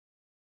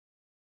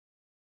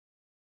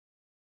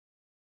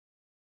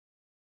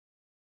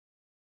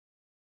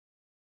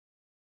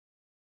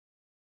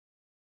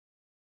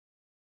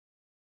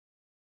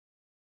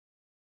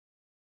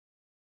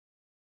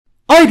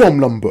Item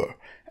Number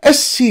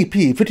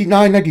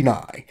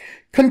SCP-5999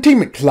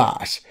 Containment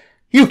Class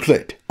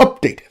Euclid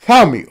Update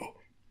Thalmio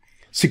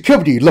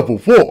Security Level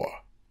 4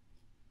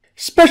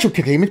 Special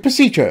Containment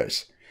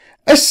Procedures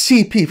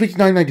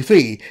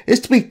SCP-5993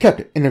 is to be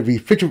kept in a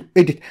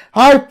refrigerated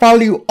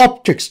high-value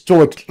object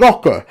storage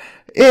locker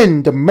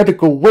in the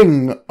medical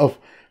wing of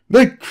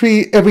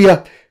Military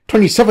Area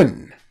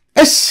 27.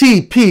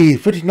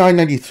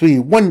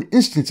 SCP-5993-1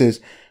 instances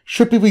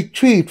should be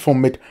retrieved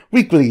from it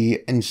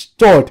weekly and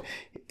stored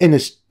in a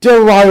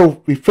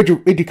sterile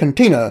refrigerated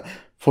container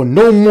for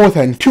no more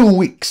than 2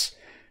 weeks,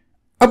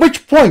 at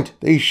which point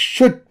they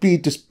should be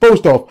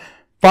disposed of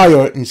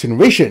via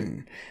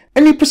incineration.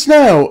 Any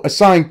personnel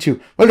assigned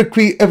to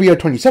Reliquary Area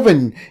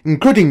 27,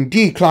 including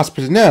D-Class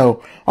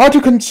personnel, are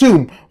to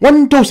consume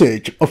 1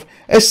 dosage of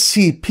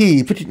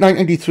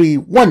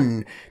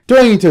SCP-5993-1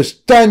 during the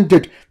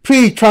standard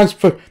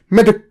pre-transfer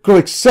medical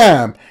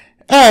exam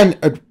and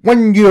at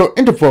 1-year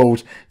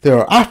intervals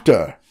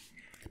thereafter.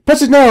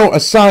 Personnel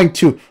assigned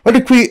to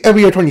Reliquary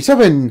Area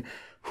 27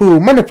 who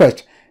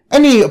manifest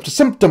any of the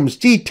symptoms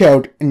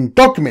detailed in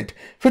Document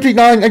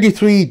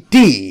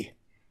 5993-D,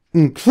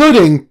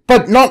 including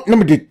but not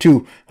limited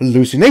to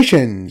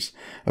hallucinations,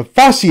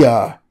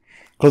 aphasia,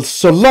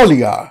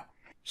 glossolalia,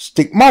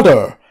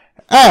 stigmata,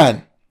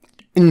 and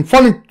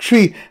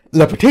involuntary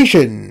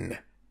levitation,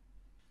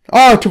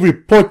 are to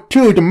report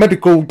to the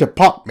medical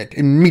department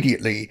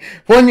immediately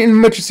for an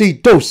emergency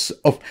dose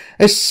of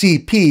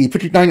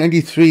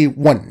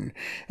SCP-5993-1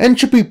 and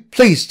should be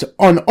placed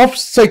on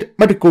off-site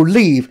medical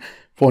leave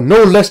for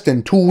no less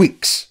than 2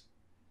 weeks.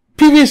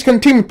 Previous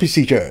containment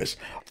procedures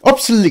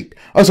obsolete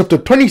as of the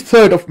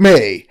 23rd of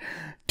May,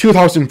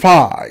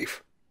 2005.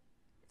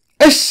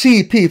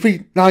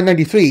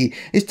 SCP-5993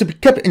 is to be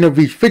kept in a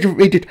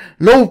refrigerated,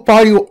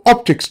 low-value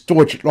object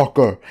storage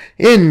locker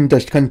in the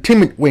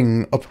containment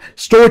wing of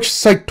Storage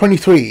Site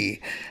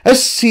 23.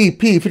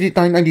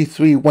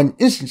 SCP-5993-1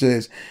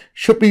 instances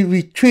should be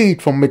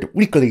retrieved from it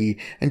weekly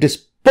and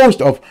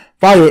disposed of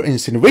via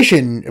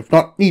incineration if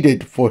not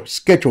needed for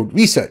scheduled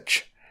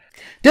research.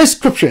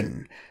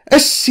 Description: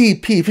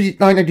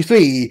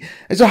 SCP-5993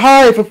 is a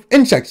hive of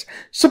insects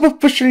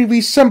superficially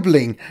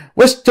resembling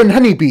western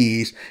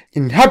honeybees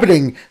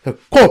inhabiting the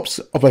corpse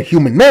of a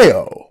human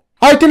male.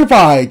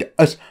 Identified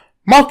as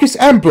Marcus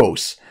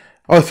Ambrose,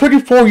 a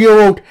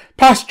 34-year-old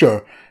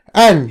pastor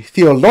and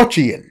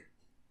theologian.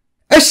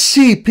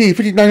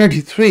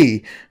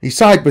 SCP-5993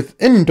 resides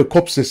within the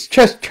corpse's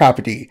chest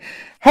cavity,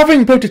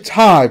 having built its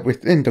hive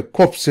within the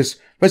corpse's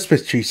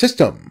respiratory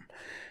system.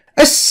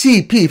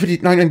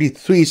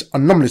 SCP-5993's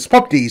anomalous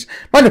properties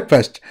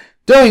manifest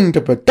during the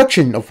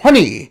production of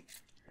honey.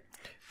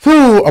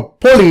 Through a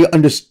poorly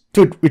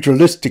understood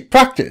ritualistic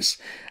practice,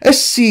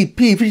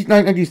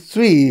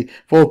 SCP-5993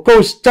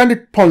 forgoes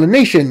standard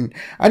pollination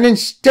and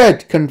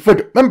instead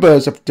convert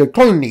members of the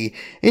colony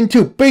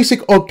into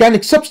basic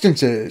organic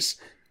substances.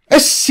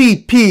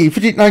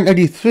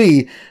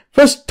 SCP-5993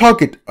 first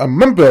target a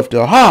member of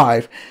the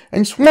hive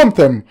and swarm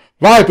them,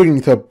 vibrating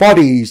their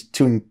bodies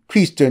to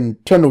increase the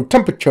internal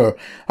temperature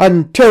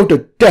until the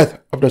death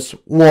of the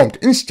swarmed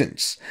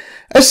instance.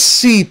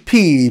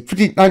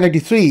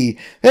 SCP-5993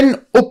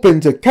 then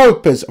opens the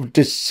carapace of the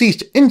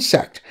deceased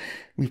insect,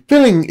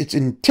 revealing its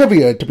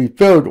interior to be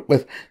filled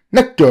with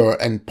nectar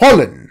and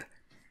pollen.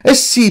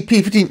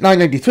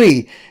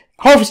 SCP-5993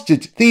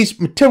 harvested these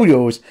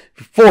materials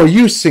before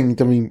using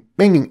the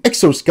remaining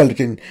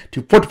exoskeleton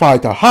to fortify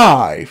the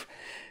hive.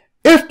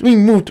 If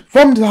removed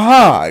from the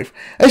hive,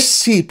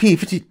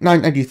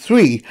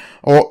 SCP-5993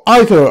 are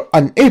either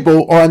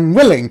unable or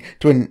unwilling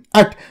to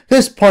enact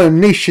this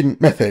pollination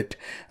method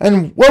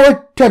and will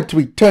attempt to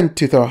return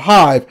to the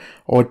hive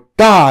or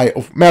die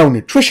of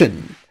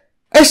malnutrition.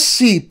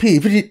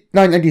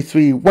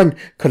 SCP-5993-1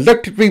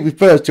 collectively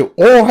refers to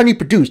all honey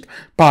produced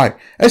by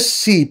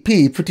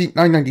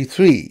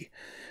SCP-5993.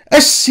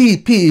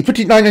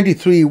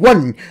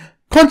 SCP-5993-1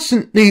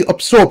 constantly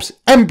absorbs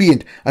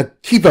ambient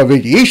Akiva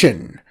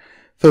radiation.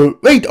 The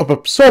rate of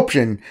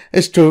absorption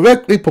is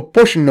directly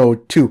proportional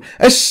to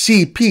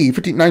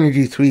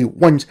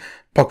SCP-5993-1's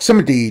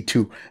proximity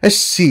to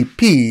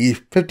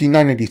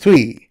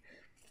SCP-5993,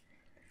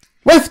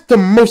 with the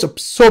most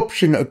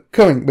absorption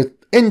occurring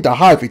within the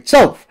hive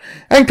itself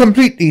and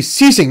completely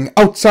ceasing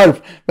outside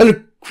of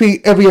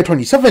Reliquary Area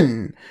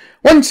 27.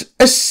 Once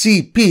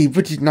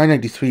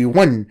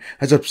SCP-5993-1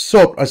 has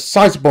absorbed a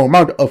sizable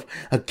amount of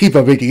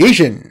Akiva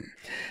radiation,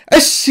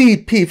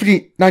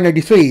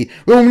 SCP-5993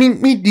 will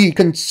immediately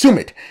consume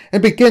it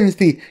and begins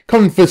the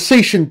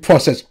conversation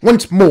process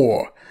once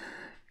more.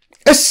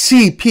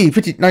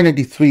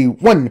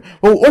 SCP-5993-1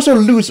 will also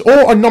lose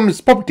all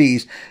anomalous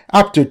properties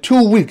after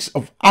 2 weeks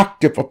of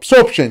active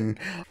absorption,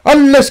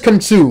 unless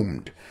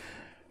consumed.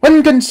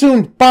 When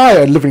consumed by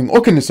a living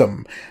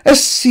organism,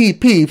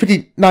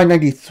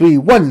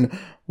 SCP-5993-1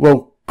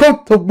 will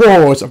coat the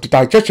walls of the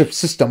digestive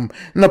system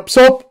and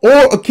absorb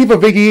all Akiva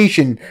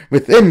radiation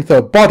within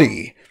the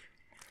body.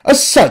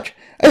 As such,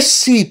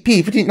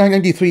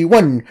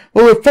 SCP-5993-1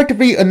 will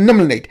effectively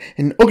annihilate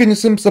an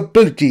organism's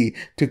ability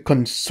to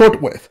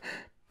consort with,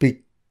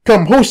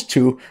 become host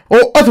to,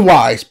 or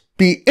otherwise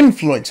be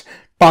influenced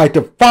by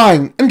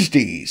divine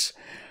entities.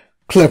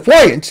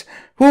 Clairvoyants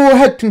who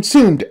had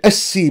consumed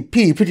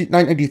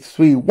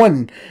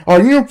SCP-5993-1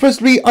 are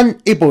universally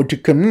unable to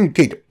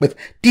communicate with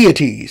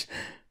deities,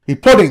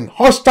 reporting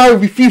hostile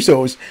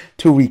refusals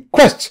to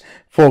requests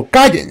for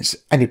guidance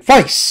and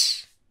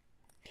advice.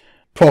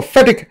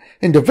 Prophetic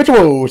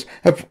individuals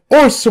have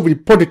also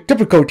reported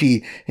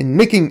difficulty in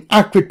making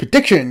accurate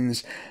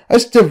predictions,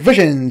 as their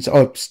visions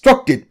are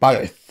obstructed by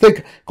a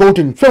thick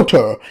golden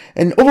filter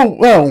and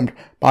overwhelmed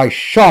by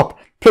sharp,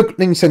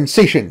 prickling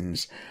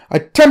sensations.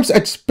 Attempts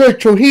at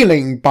spiritual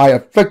healing by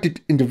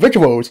affected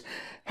individuals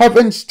have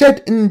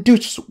instead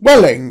induced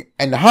swelling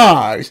and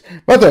highs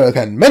rather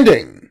than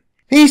mending.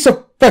 These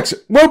effects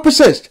will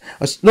persist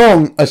as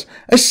long as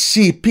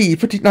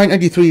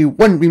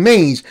SCP-5993-1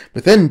 remains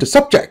within the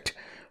subject,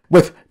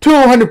 with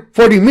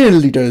 240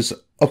 milliliters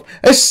of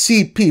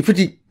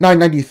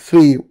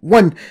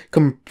SCP-5993-1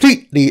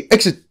 completely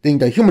exiting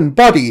the human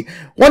body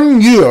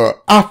 1 year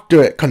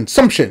after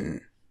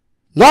consumption.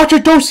 Larger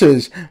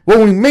doses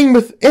will remain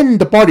within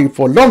the body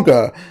for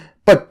longer,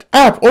 but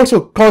have also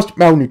caused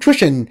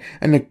malnutrition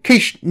and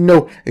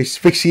occasional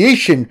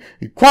asphyxiation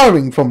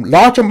requiring from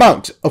large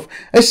amounts of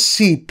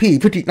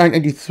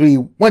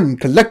SCP-5993-1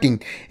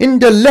 collecting in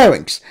the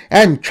larynx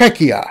and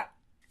trachea.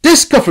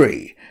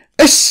 Discovery: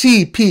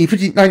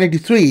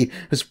 SCP-5993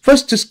 was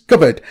first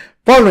discovered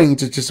following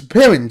the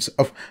disappearance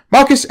of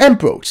Marcus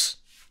Ambrose,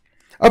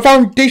 a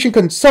Foundation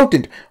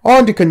consultant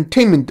on the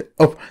containment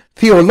of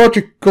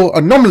theological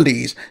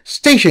anomalies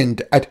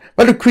stationed at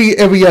Reliquary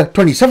Area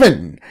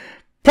 27.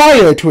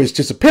 Prior to his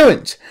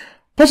disappearance,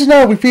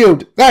 personnel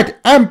revealed that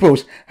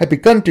Ambrose had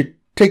begun to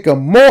take a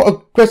more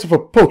aggressive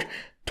approach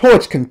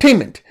towards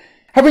containment,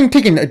 having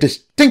taken a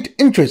distinct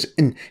interest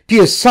in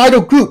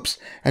deicidal groups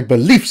and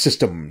belief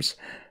systems.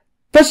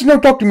 Personal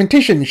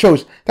documentation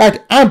shows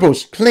that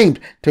Ambrose claimed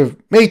to have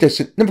made a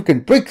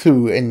significant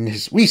breakthrough in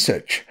his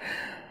research.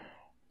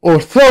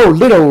 Although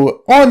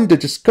little on the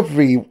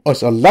discovery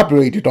was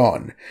elaborated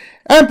on,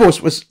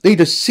 Ambrose was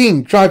later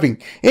seen driving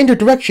in the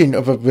direction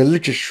of a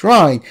religious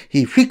shrine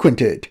he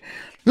frequented,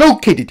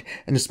 located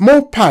in a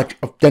small patch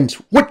of dense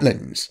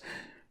woodlands.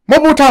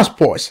 Mobile Task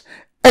Force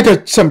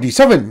ETA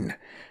 77,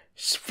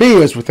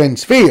 Spheres Within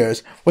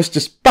Spheres, was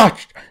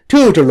dispatched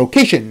to the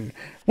location,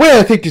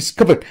 where they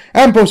discovered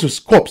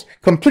Ambrose's corpse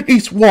completely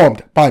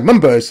swarmed by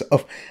members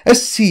of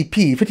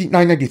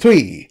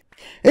SCP-5993.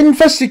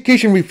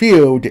 Investigation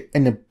revealed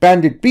an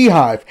abandoned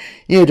beehive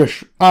near the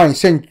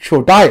shrine's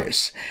central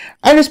dais,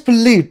 and is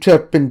believed to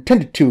have been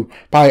tended to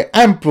by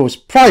Ambrose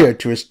prior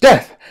to his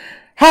death.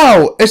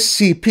 How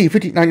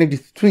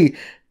SCP-5993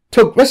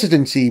 took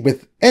residency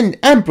within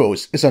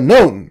Ambrose is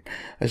unknown,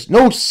 as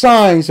no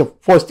signs of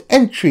forced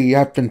entry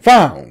have been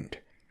found.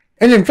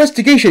 An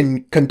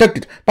investigation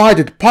conducted by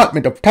the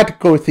Department of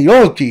Tactical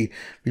Theology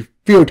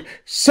revealed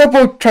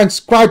several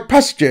transcribed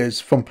passages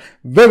from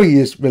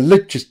various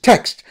religious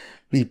texts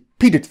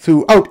repeated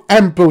throughout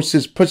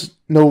Ambrose's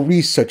personal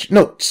research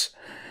notes.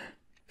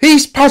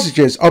 These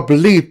passages are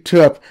believed to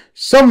have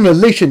some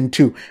relation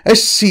to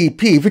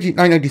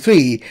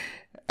SCP-5993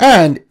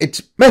 and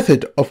its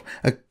method of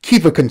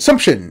Akiva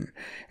consumption,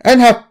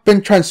 and have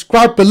been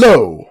transcribed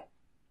below.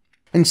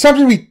 When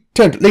Samson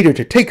returned later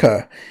to take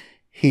her,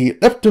 he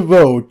left the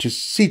road to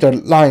see the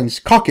lion's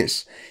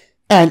carcass,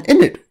 and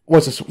in it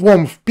was a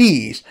swarm of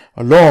bees,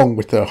 along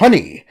with the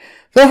honey.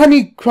 The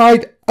honey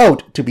cried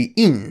out to be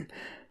eaten.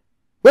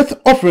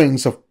 With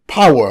offerings of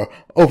power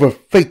over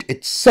fate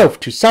itself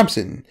to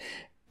Samson,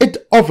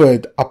 it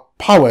offered a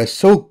power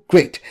so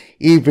great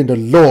even the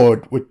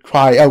Lord would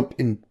cry out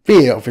in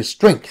fear of his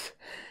strength.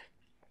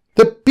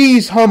 The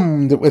bees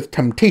hummed with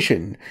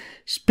temptation,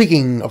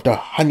 speaking of the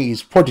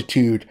honey's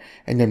fortitude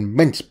and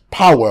immense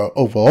power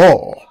over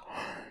all.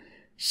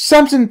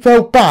 Samson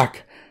fell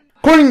back,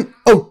 calling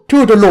out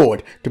to the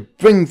Lord to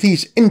bring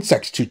these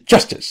insects to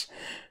justice,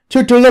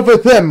 to deliver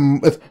them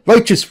with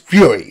righteous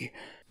fury.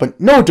 But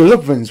no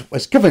deliverance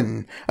was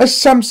given, as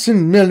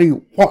Samson merely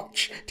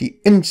watched the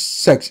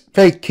insects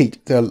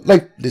vacate their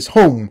lifeless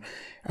home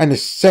and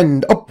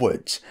ascend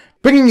upwards,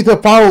 bringing the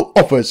foul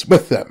offers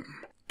with them.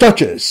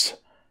 Judges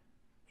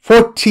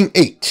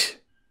 14:8.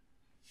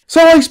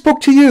 So I spoke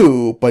to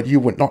you, but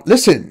you would not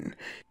listen.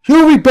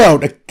 You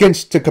rebelled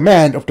against the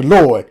command of the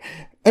Lord,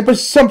 and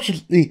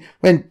presumptuously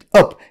went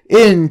up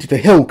into the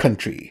hill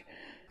country.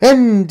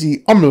 Then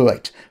the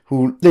Amorites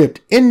who lived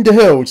in the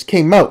hills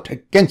came out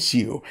against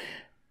you,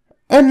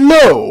 and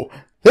lo,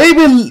 they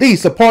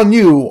released upon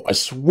you a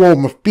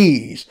swarm of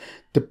bees.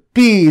 The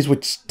bees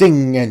would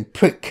sting and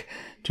prick,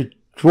 to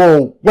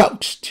draw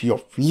welts to your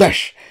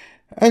flesh,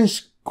 and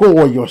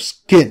score your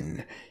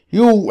skin.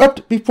 You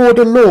wept before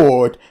the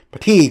Lord,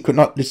 but he could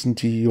not listen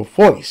to your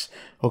voice,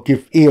 or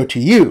give ear to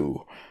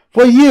you,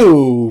 for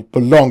you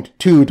belonged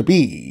to the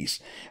bees.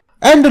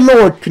 And the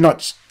Lord could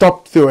not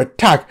stop their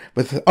attack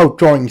without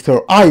drawing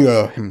their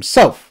ire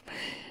himself.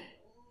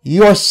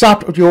 You are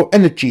sapped of your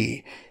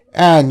energy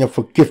and your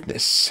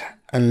forgiveness,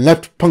 and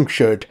left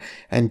punctured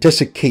and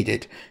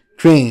desiccated,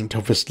 drained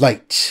of his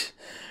light.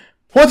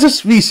 For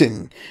this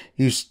reason,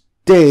 you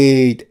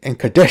stayed in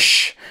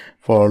Kadesh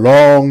for a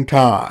long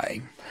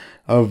time.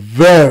 A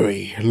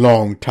very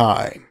long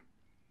time.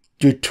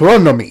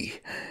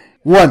 Deuteronomy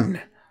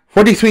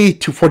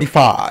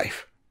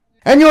 1:43-45.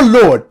 And your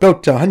Lord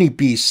built the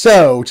honeybee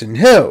cells in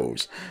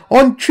hills,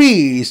 on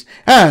trees,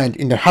 and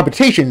in the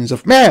habitations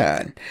of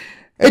man.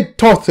 It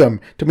taught them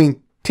to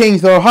maintain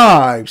their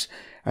hives,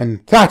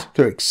 and that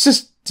their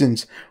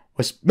existence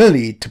was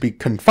merely to be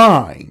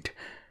confined.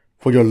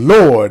 For your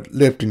Lord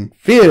lived in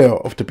fear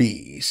of the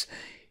bees.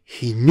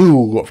 He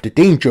knew of the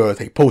danger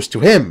they posed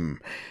to him,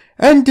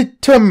 and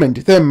determined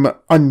them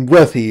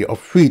unworthy of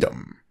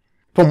freedom.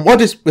 From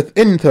what is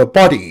within their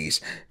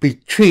bodies,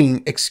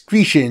 between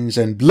excretions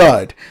and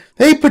blood,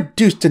 they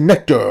produce the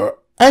nectar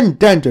and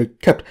dander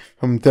kept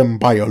from them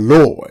by your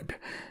Lord.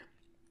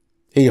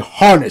 They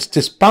harnessed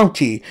this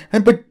bounty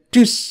and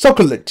produced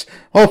succulents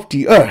of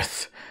the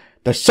earth,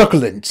 the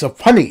succulents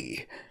of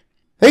honey.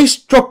 They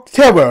struck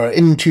terror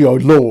into your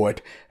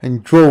Lord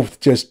and drove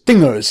their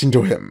stingers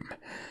into him.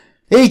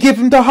 They gave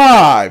him the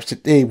hives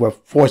that they were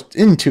forced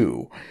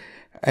into,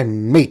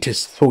 and made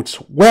his throat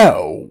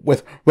swell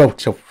with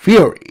welts of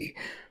fury,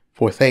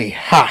 for they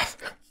hath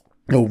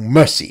no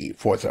mercy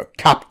for their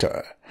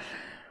captor.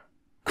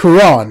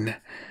 Quran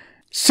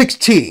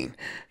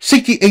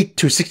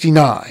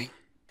 16:68-69.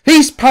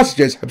 These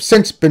passages have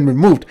since been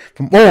removed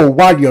from all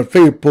widely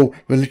available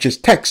religious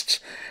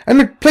texts and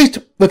replaced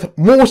with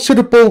more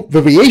suitable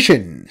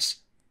variations.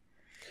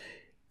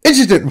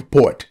 Incident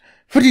Report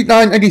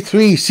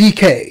 5993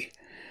 CK.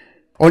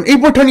 On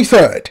April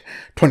 23rd,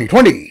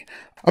 2020,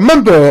 a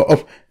member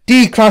of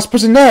D-Class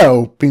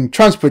personnel being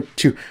transferred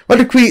to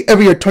Reliquary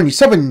Area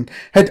 27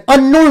 had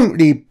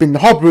unknowingly been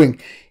harboring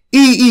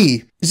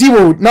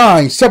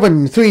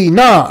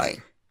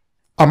EE-09739,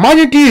 a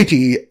minor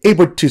deity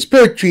able to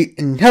spiritually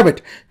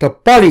inhabit the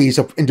bodies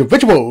of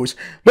individuals,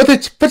 with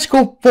its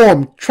physical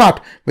form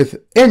trapped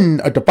within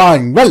a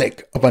divine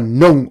relic of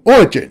unknown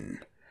origin.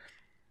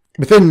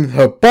 Within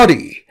her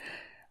body,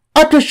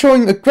 after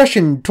showing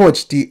aggression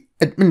towards the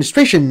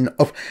administration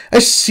of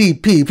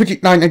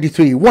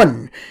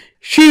SCP-5993-1,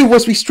 she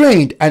was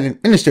restrained and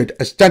administered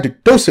a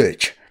standard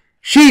dosage.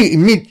 She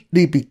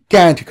immediately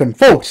began to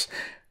convulse,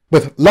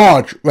 with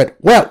large red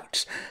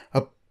welts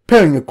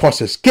appearing across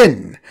her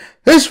skin.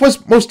 This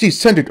was mostly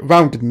centered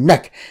around the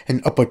neck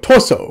and upper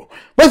torso,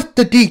 with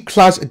the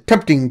D-Class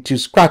attempting to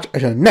scratch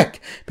at her neck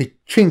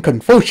between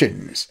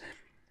convulsions.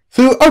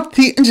 Throughout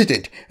the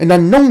incident, an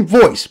unknown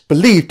voice,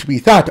 believed to be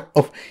that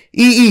of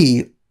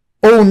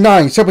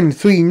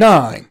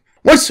EE-09739,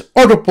 was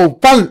audible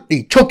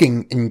violently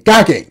choking and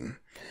gagging.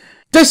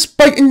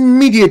 Despite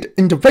immediate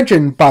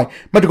intervention by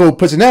medical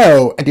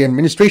personnel and the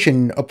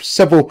administration of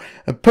several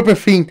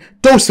permethrin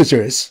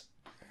dosages,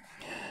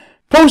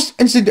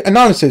 post-incident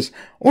analysis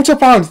also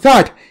found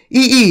that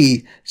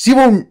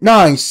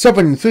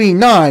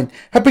EE-09739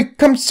 had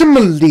become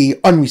similarly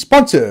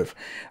unresponsive,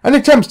 and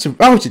attempts to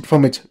rouse it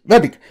from its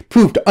relic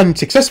proved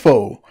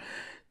unsuccessful.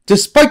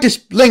 Despite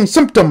displaying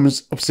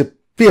symptoms of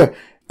severe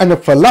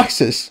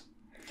anaphylaxis,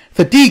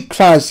 the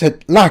D-Class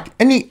had lacked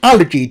any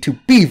allergy to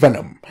bee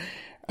venom,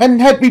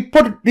 and had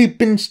reportedly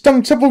been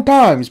stung several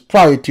times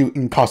prior to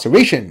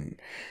incarceration.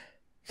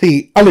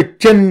 The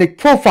allergenic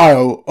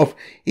profile of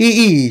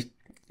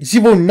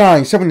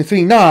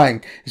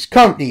EE-09739 is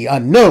currently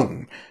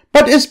unknown,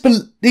 but is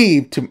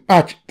believed to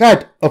match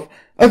that of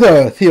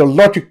other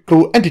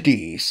theological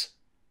entities.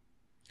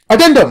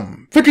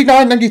 Addendum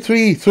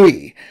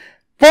 5993-3.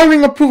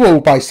 Following approval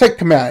by Site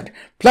Command,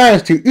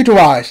 plans to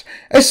utilize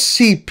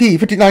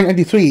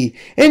SCP-5993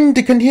 in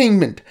the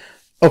containment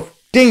of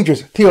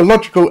dangerous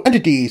theological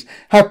entities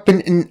have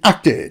been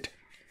enacted.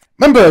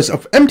 Members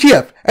of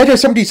MTF Eta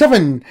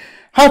 77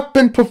 have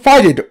been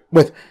provided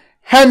with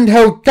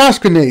handheld gas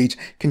grenades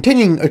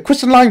containing a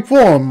crystalline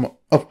form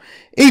of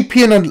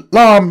apian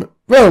alarm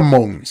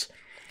pheromones.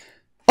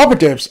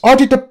 Operatives are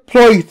to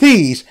deploy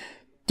these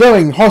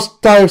during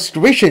hostile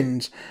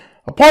situations,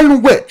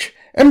 upon which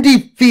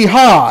MDV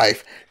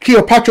Hive,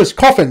 Cleopatra's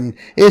Coffin,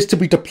 is to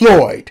be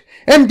deployed.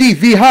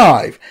 MDV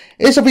Hive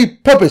is a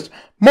repurposed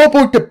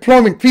mobile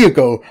deployment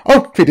vehicle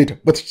outfitted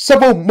with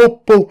several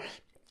mobile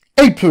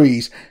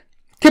apiaries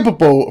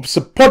capable of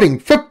supporting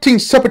 15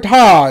 separate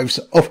hives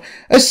of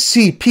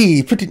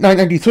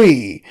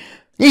SCP-5993.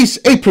 These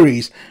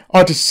apiaries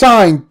are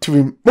designed to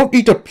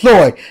remotely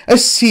deploy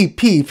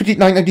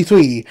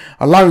SCP-5993,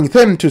 allowing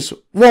them to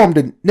swarm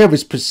the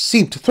nearest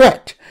perceived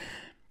threat.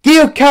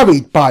 Gear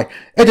carried by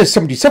Eta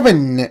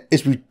 77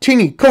 is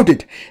routinely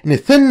coated in a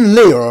thin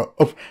layer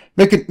of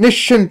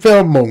recognition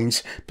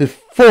pheromones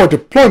before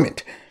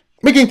deployment,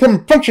 making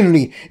them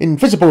functionally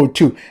invisible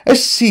to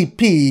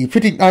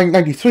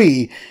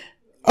SCP-5993,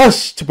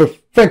 thus to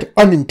prevent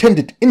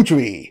unintended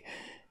injury.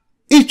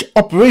 Each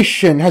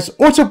operation has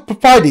also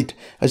provided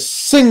a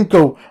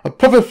single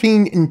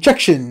permethrin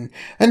injection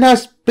and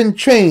has been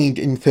trained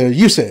in their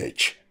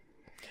usage.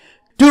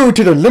 Due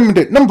to the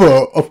limited number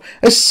of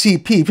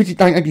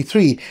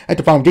SCP-5993 at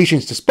the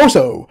Foundation's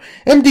disposal,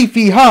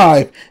 MD3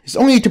 Hive is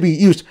only to be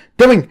used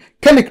during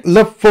Kinetic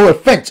Level 4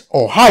 events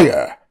or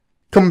higher.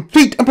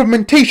 Complete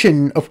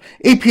implementation of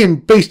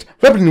Apian-based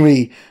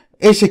weaponry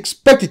is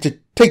expected to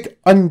take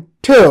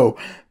until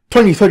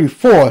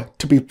 2034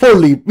 to be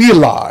fully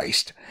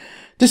realized.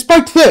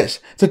 Despite this,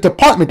 the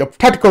Department of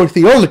Tactical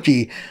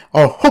Theology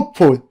are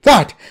hopeful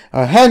that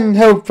a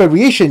handheld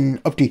variation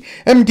of the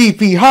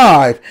MD3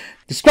 Hive,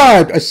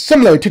 described as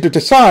similar to the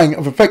design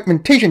of a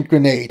fragmentation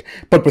grenade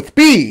but with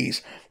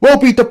bees, will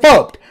be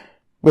developed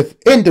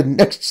within the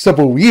next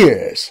several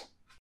years.